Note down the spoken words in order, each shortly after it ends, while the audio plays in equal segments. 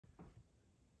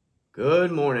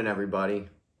Good morning, everybody.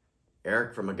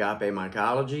 Eric from Agape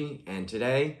Mycology, and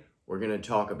today we're going to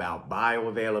talk about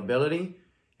bioavailability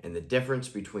and the difference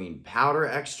between powder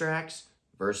extracts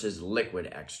versus liquid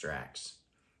extracts.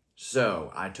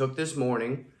 So, I took this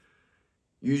morning,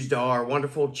 used our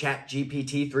wonderful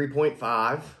ChatGPT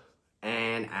 3.5,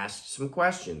 and asked some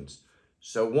questions.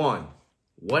 So, one,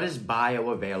 what is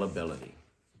bioavailability?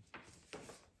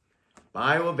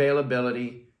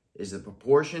 Bioavailability is the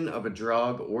proportion of a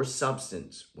drug or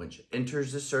substance which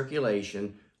enters the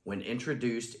circulation when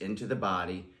introduced into the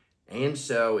body and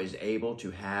so is able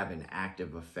to have an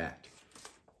active effect.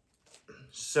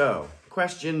 So,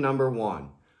 question number one,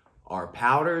 are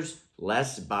powders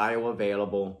less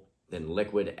bioavailable than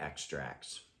liquid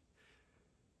extracts?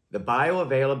 The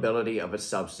bioavailability of a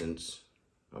substance,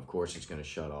 of course it's going to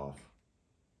shut off.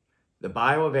 The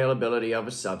bioavailability of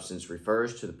a substance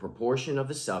refers to the proportion of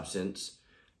the substance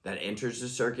that enters the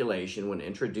circulation when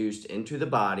introduced into the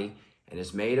body and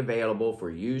is made available for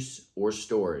use or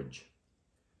storage.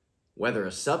 Whether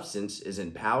a substance is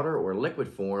in powder or liquid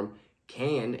form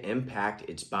can impact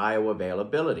its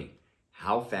bioavailability,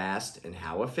 how fast and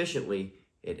how efficiently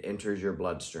it enters your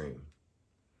bloodstream.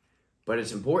 But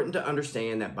it's important to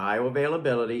understand that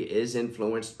bioavailability is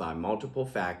influenced by multiple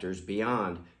factors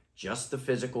beyond just the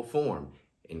physical form,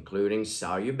 including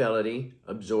solubility,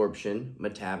 absorption,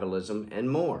 metabolism, and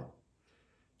more.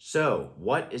 So,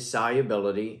 what is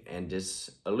solubility and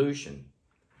dissolution?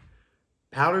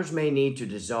 Powders may need to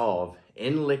dissolve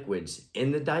in liquids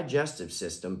in the digestive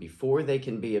system before they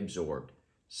can be absorbed.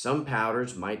 Some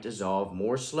powders might dissolve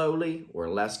more slowly or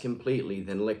less completely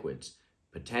than liquids,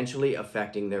 potentially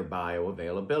affecting their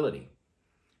bioavailability.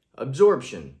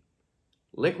 Absorption.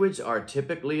 Liquids are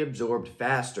typically absorbed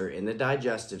faster in the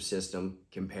digestive system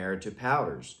compared to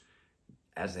powders,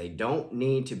 as they don't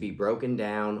need to be broken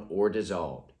down or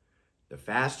dissolved. The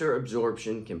faster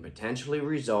absorption can potentially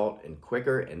result in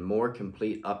quicker and more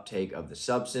complete uptake of the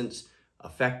substance,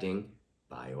 affecting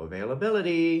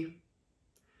bioavailability.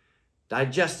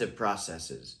 Digestive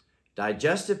processes.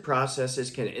 Digestive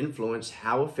processes can influence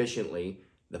how efficiently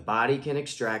the body can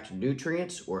extract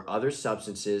nutrients or other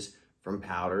substances from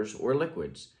powders or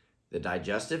liquids. The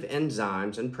digestive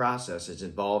enzymes and processes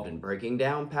involved in breaking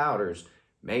down powders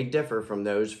may differ from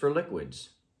those for liquids,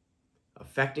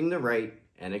 affecting the rate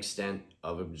and extent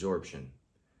of absorption.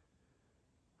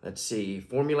 Let's see,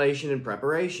 formulation and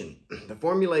preparation. The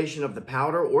formulation of the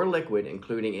powder or liquid,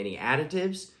 including any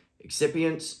additives,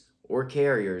 excipients, or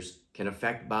carriers, can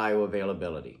affect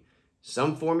bioavailability.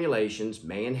 Some formulations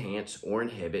may enhance or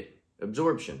inhibit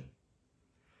absorption.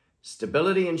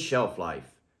 Stability and shelf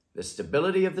life. The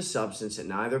stability of the substance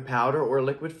in either powder or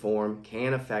liquid form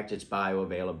can affect its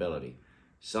bioavailability.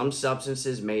 Some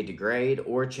substances may degrade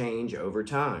or change over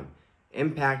time,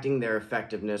 impacting their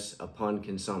effectiveness upon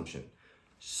consumption.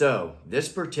 So, this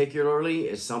particularly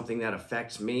is something that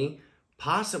affects me,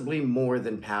 possibly more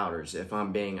than powders, if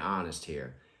I'm being honest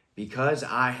here. Because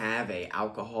I have an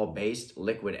alcohol-based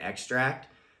liquid extract,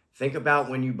 think about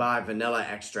when you buy vanilla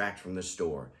extract from the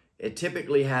store. It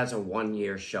typically has a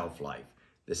 1-year shelf life.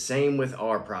 The same with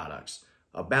our products,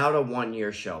 about a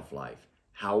 1-year shelf life.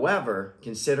 However,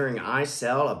 considering I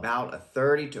sell about a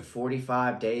 30 to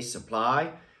 45 day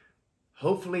supply,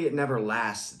 hopefully it never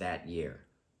lasts that year.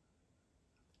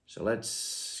 So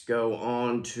let's go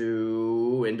on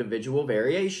to individual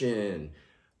variation.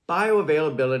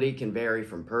 Bioavailability can vary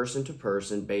from person to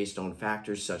person based on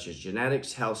factors such as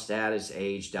genetics, health status,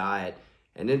 age, diet,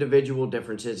 and individual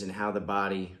differences in how the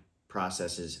body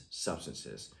processes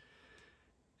substances.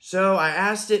 So I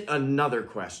asked it another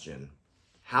question.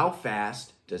 How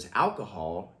fast does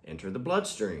alcohol enter the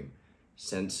bloodstream?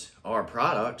 Since our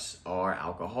products are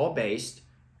alcohol-based,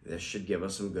 this should give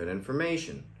us some good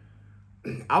information.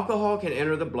 Alcohol can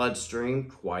enter the bloodstream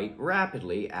quite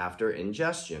rapidly after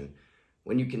ingestion.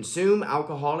 When you consume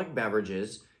alcoholic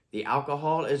beverages, the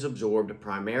alcohol is absorbed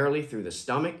primarily through the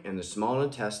stomach and the small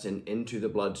intestine into the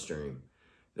bloodstream.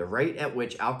 The rate at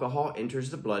which alcohol enters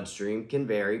the bloodstream can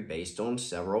vary based on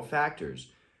several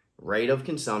factors. Rate of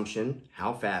consumption,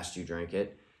 how fast you drink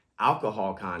it,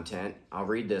 alcohol content, I'll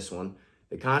read this one,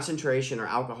 the concentration or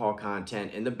alcohol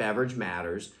content in the beverage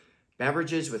matters.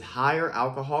 Beverages with higher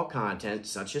alcohol content,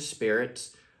 such as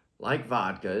spirits, like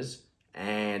vodkas,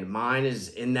 and mine is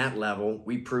in that level,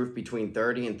 we proof between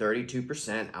 30 and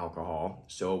 32% alcohol,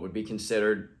 so it would be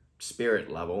considered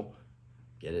spirit level.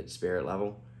 Get it, spirit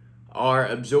level? Are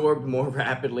absorbed more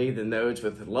rapidly than those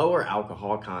with lower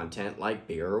alcohol content like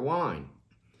beer or wine.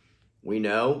 We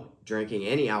know drinking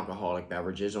any alcoholic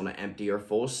beverages on an empty or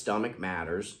full stomach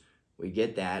matters. We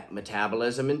get that.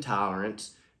 Metabolism and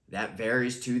tolerance. That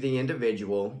varies to the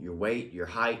individual, your weight, your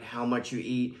height, how much you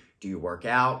eat, do you work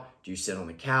out, do you sit on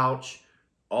the couch,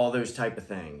 all those type of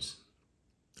things.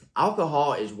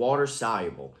 Alcohol is water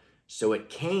soluble, so it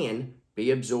can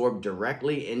be absorbed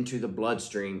directly into the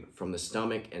bloodstream from the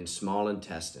stomach and small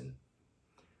intestine.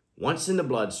 Once in the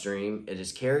bloodstream, it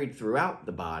is carried throughout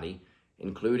the body,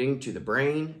 including to the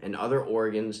brain and other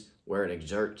organs where it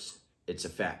exerts its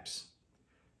effects.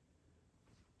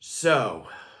 So,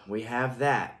 we have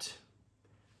that.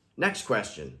 Next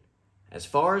question. As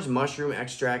far as mushroom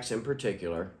extracts in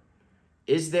particular,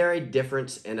 is there a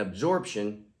difference in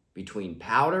absorption between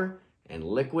powder and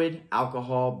liquid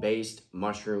alcohol-based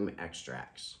mushroom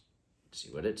extracts? Let's see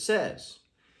what it says.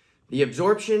 The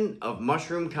absorption of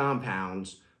mushroom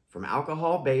compounds from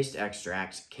alcohol-based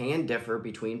extracts can differ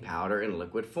between powder and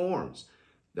liquid forms.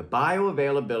 The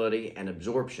bioavailability and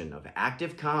absorption of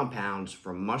active compounds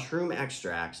from mushroom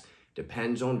extracts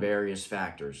depends on various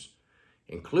factors,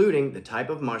 including the type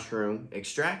of mushroom,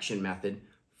 extraction method,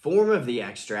 form of the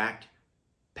extract,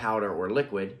 powder or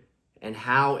liquid, and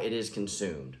how it is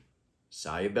consumed.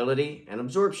 Solubility and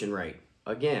absorption rate.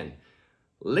 Again,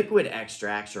 liquid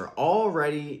extracts are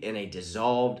already in a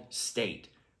dissolved state,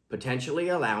 potentially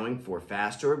allowing for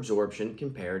faster absorption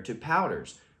compared to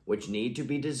powders, which need to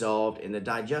be dissolved in the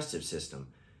digestive system,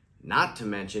 not to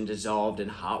mention dissolved in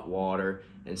hot water,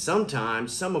 and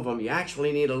sometimes some of them you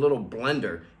actually need a little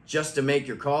blender just to make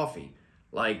your coffee.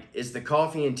 Like, is the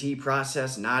coffee and tea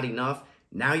process not enough?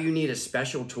 Now you need a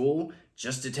special tool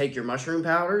just to take your mushroom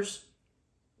powders?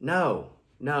 No.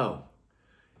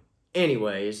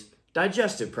 Anyways,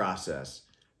 digestive process.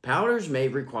 Powders may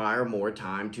require more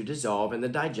time to dissolve in the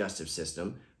digestive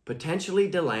system, potentially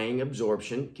delaying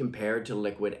absorption compared to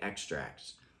liquid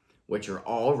extracts, which are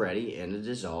already in a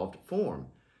dissolved form.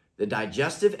 The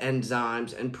digestive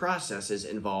enzymes and processes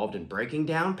involved in breaking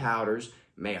down powders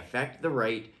may affect the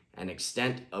rate and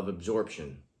extent of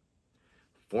absorption.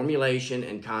 Formulation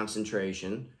and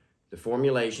concentration. The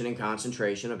formulation and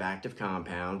concentration of active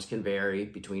compounds can vary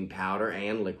between powder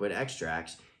and liquid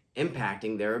extracts,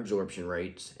 impacting their absorption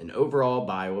rates and overall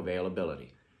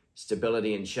bioavailability.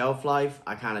 Stability and shelf life,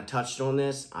 I kind of touched on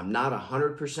this. I'm not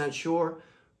 100% sure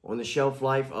on the shelf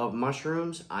life of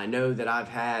mushrooms. I know that I've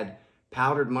had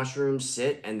powdered mushrooms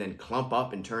sit and then clump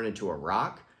up and turn into a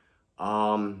rock.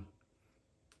 I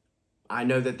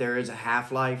know that there is a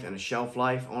half-life and a shelf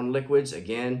life on liquids.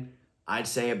 Again, I'd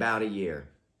say about a year.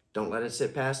 Don't let it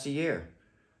sit past a year.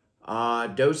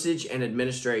 Dosage and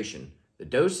administration. The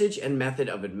dosage and method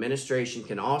of administration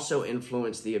can also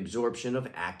influence the absorption of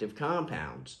active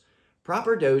compounds.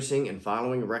 Proper dosing and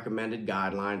following recommended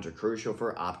guidelines are crucial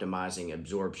for optimizing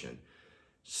absorption.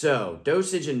 So,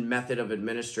 dosage and method of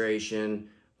administration.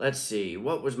 Let's see,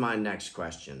 what was my next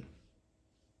question?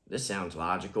 This sounds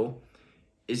logical.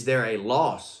 Is there a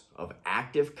loss of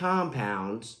active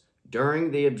compounds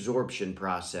during the absorption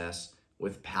process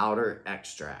with powder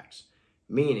extracts?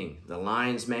 Meaning the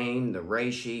lion's mane, the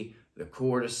reishi, the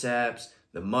cordyceps,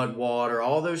 the mudwater,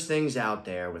 all those things out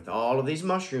there with all of these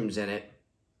mushrooms in it.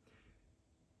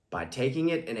 By taking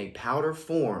it in a powder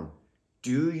form,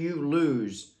 do you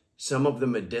lose some of the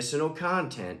medicinal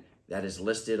content that is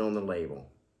listed on the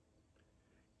label?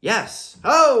 Yes.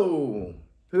 Oh,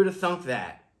 who'd have thunk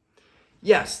that?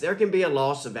 Yes, there can be a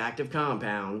loss of active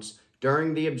compounds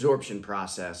during the absorption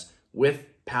process with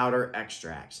powder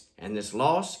extracts, and this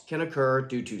loss can occur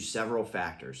due to several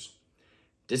factors.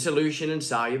 Dissolution and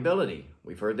solubility.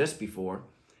 We've heard this before.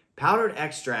 Powdered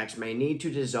extracts may need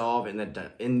to dissolve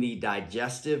in the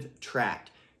digestive tract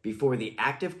before the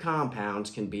active compounds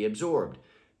can be absorbed.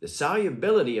 The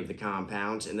solubility of the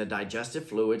compounds in the digestive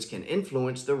fluids can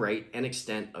influence the rate and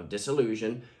extent of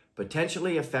dissolution,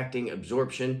 potentially affecting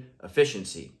absorption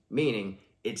efficiency, meaning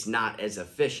it's not as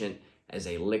efficient as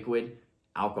a liquid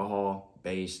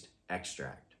alcohol-based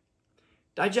extract.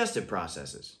 Digestive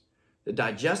processes. The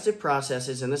digestive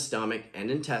processes in the stomach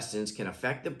and intestines can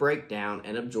affect the breakdown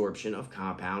and absorption of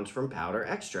compounds from powder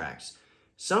extracts.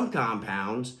 Some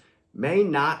compounds may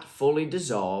not fully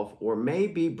dissolve or may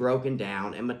be broken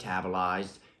down and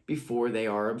metabolized before they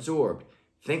are absorbed.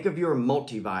 Think of your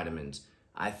multivitamins.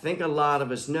 I think a lot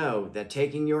of us know that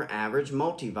taking your average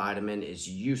multivitamin is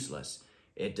useless.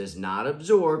 It does not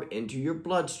absorb into your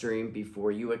bloodstream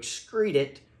before you excrete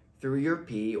it through your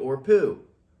pee or poo.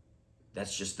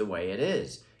 That's just the way it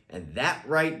is. And that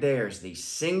right there is the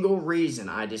single reason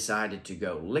I decided to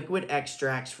go liquid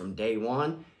extracts from day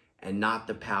one and not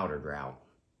the powdered route.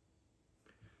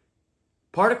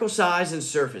 Particle size and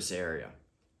surface area.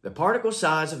 The particle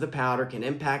size of the powder can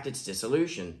impact its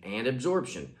dissolution and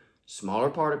absorption. Smaller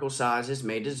particle sizes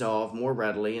may dissolve more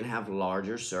readily and have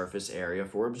larger surface area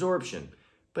for absorption,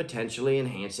 potentially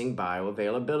enhancing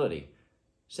bioavailability.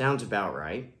 Sounds about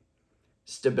right.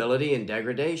 Stability and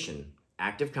degradation.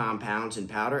 Active compounds in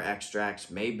powder extracts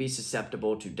may be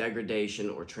susceptible to degradation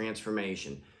or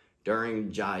transformation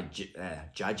during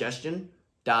digestion,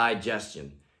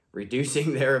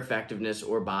 reducing their effectiveness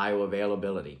or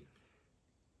bioavailability.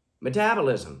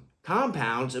 Metabolism.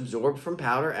 Compounds absorbed from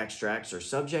powder extracts are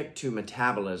subject to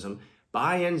metabolism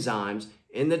by enzymes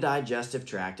in the digestive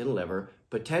tract and liver,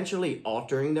 potentially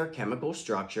altering their chemical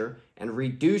structure and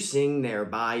reducing their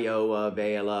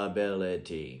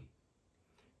bioavailability.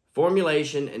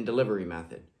 Formulation and delivery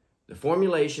method. The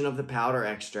formulation of the powder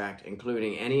extract,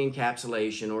 including any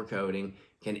encapsulation or coating,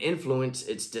 can influence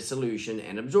its dissolution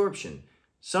and absorption.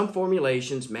 Some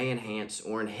formulations may enhance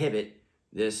or inhibit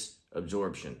this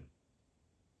absorption.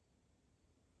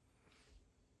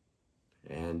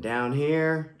 And down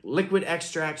here, liquid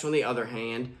extracts, on the other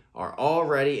hand, are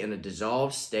already in a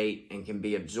dissolved state and can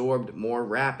be absorbed more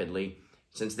rapidly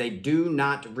since they do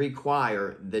not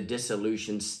require the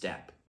dissolution step.